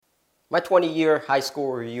My 20-year high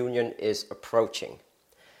school reunion is approaching.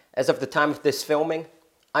 As of the time of this filming,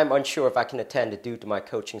 I'm unsure if I can attend due to my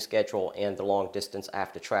coaching schedule and the long distance I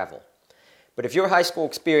have to travel. But if your high school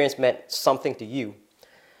experience meant something to you,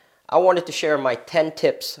 I wanted to share my 10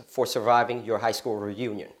 tips for surviving your high school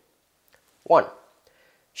reunion. 1.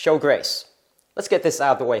 Show grace. Let's get this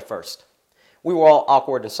out of the way first. We were all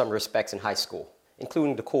awkward in some respects in high school,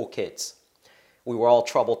 including the cool kids. We were all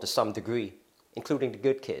troubled to some degree, including the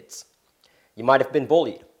good kids. You might have been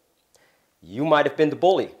bullied. You might have been the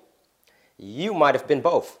bully. You might have been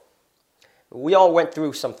both. We all went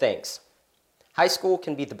through some things. High school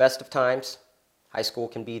can be the best of times. High school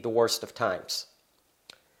can be the worst of times.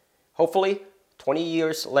 Hopefully, 20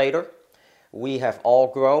 years later, we have all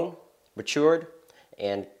grown, matured,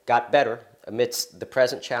 and got better amidst the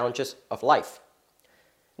present challenges of life.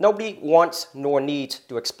 Nobody wants nor needs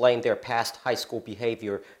to explain their past high school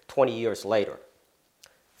behavior 20 years later.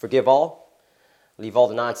 Forgive all. Leave all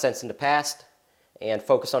the nonsense in the past and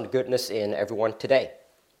focus on the goodness in everyone today.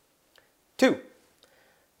 2.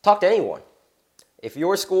 Talk to anyone. If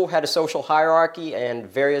your school had a social hierarchy and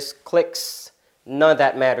various cliques, none of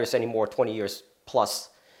that matters anymore 20 years plus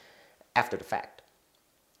after the fact.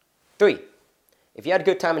 3. If you had a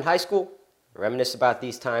good time in high school, reminisce about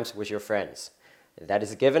these times with your friends. That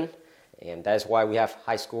is a given, and that is why we have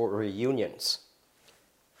high school reunions.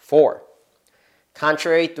 4.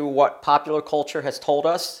 Contrary to what popular culture has told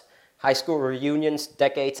us, high school reunions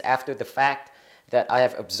decades after the fact that I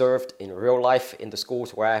have observed in real life in the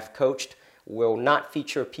schools where I have coached will not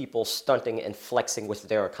feature people stunting and flexing with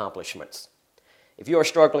their accomplishments. If you are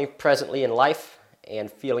struggling presently in life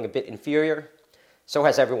and feeling a bit inferior, so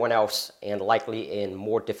has everyone else, and likely in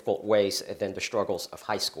more difficult ways than the struggles of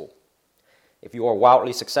high school. If you are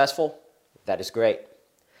wildly successful, that is great.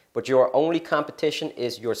 But your only competition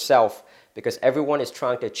is yourself, because everyone is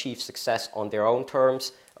trying to achieve success on their own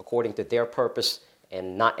terms, according to their purpose,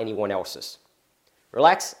 and not anyone else's.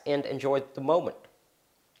 Relax and enjoy the moment.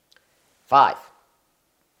 5.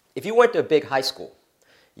 If you went to a big high school,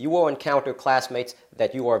 you will encounter classmates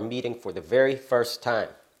that you are meeting for the very first time.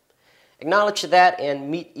 Acknowledge that and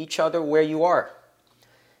meet each other where you are.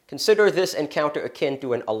 Consider this encounter akin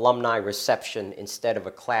to an alumni reception instead of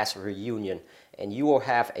a class reunion, and you will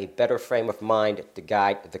have a better frame of mind to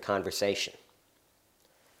guide the conversation.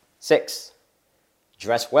 6.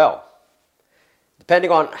 Dress well.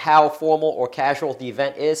 Depending on how formal or casual the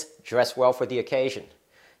event is, dress well for the occasion.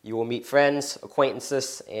 You will meet friends,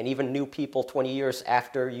 acquaintances, and even new people 20 years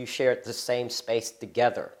after you shared the same space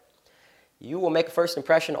together. You will make a first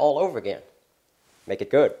impression all over again. Make it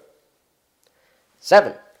good.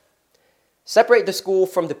 7. Separate the school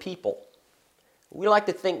from the people. We like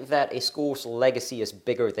to think that a school's legacy is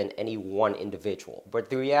bigger than any one individual, but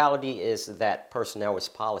the reality is that personnel is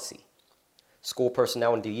policy. School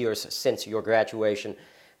personnel in the years since your graduation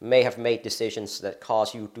may have made decisions that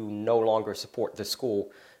cause you to no longer support the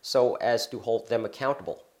school so as to hold them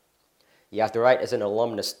accountable. You have the right as an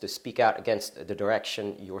alumnus to speak out against the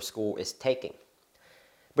direction your school is taking.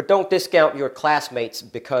 But don't discount your classmates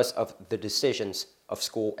because of the decisions of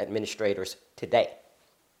school administrators today.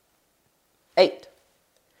 8.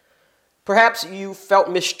 Perhaps you felt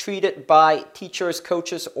mistreated by teachers,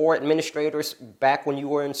 coaches, or administrators back when you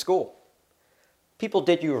were in school. People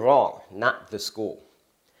did you wrong, not the school.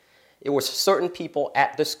 It was certain people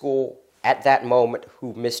at the school at that moment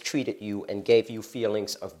who mistreated you and gave you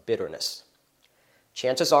feelings of bitterness.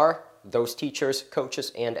 Chances are those teachers,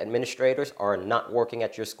 coaches, and administrators are not working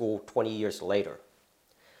at your school 20 years later.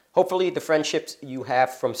 Hopefully the friendships you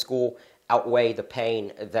have from school outweigh the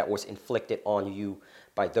pain that was inflicted on you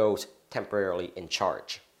by those temporarily in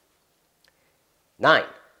charge. 9.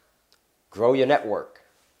 Grow your network.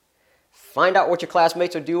 Find out what your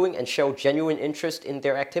classmates are doing and show genuine interest in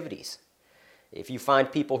their activities. If you find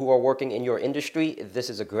people who are working in your industry, this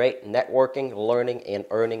is a great networking, learning, and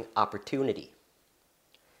earning opportunity.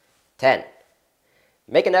 10.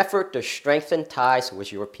 Make an effort to strengthen ties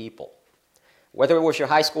with your people. Whether it was your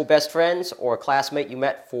high school best friends or a classmate you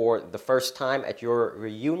met for the first time at your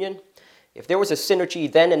reunion, if there was a synergy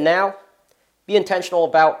then and now, be intentional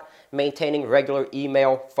about maintaining regular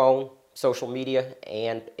email, phone, social media,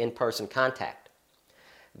 and in-person contact.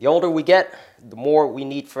 The older we get, the more we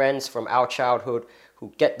need friends from our childhood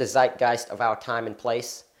who get the zeitgeist of our time and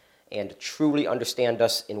place and truly understand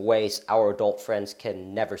us in ways our adult friends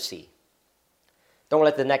can never see. Don't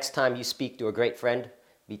let the next time you speak to a great friend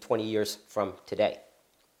be 20 years from today.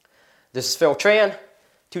 This is Phil Tran,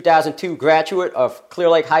 2002 graduate of Clear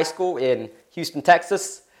Lake High School in Houston,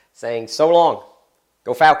 Texas, saying so long.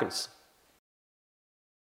 Go Falcons.